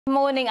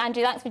Morning,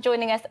 Andrew. Thanks for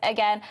joining us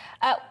again.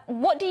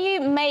 What do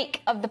you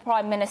make of the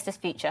Prime Minister's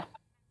future?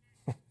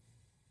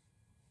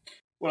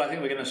 Well, I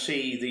think we're going to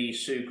see the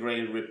Sue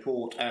Gray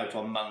report out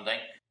on Monday.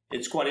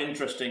 It's quite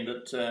interesting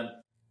that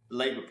the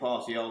Labour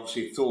Party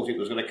obviously thought it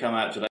was going to come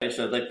out today,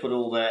 so they put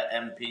all their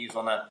MPs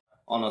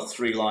on a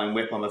three-line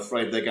whip. I'm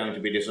afraid they're going to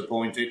be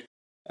disappointed.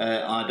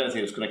 I don't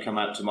think it's going to come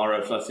out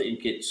tomorrow, so I think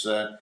it's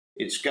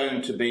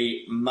going to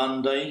be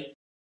Monday.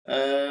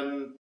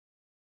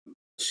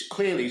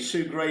 Clearly,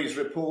 Sue Gray's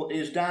report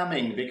is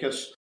damning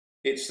because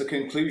it's the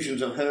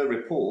conclusions of her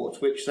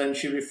report, which then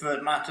she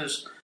referred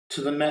matters to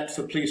the Met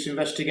for police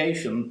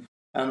investigation,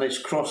 and it's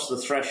crossed the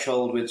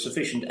threshold with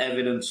sufficient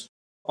evidence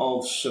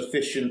of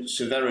sufficient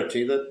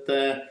severity that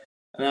they're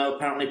now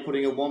apparently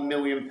putting a £1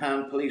 million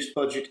police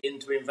budget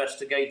into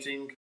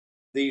investigating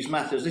these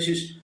matters. This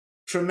is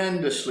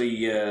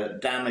tremendously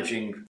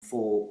damaging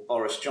for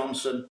Boris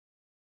Johnson,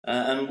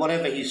 and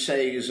whatever he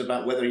says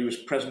about whether he was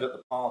present at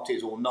the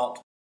parties or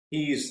not,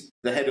 he's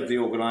the head of the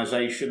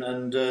organisation,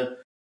 and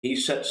he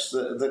sets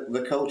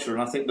the culture,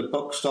 and I think the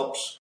buck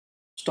stops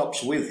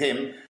with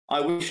him. I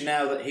wish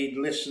now that he'd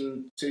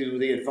listened to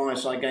the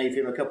advice I gave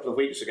him a couple of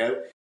weeks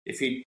ago. If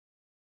he'd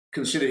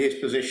considered his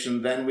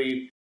position, then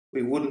we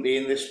wouldn't be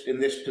in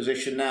this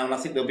position now, and I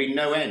think there'll be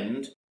no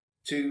end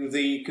to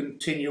the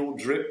continual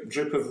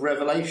drip of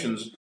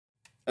revelations,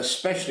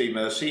 especially,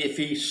 Mercy, if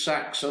he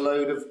sacks a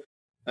load of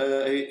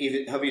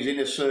his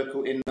inner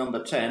circle in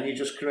number 10. He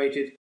just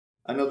created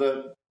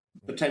another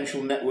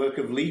potential network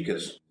of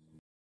leakers.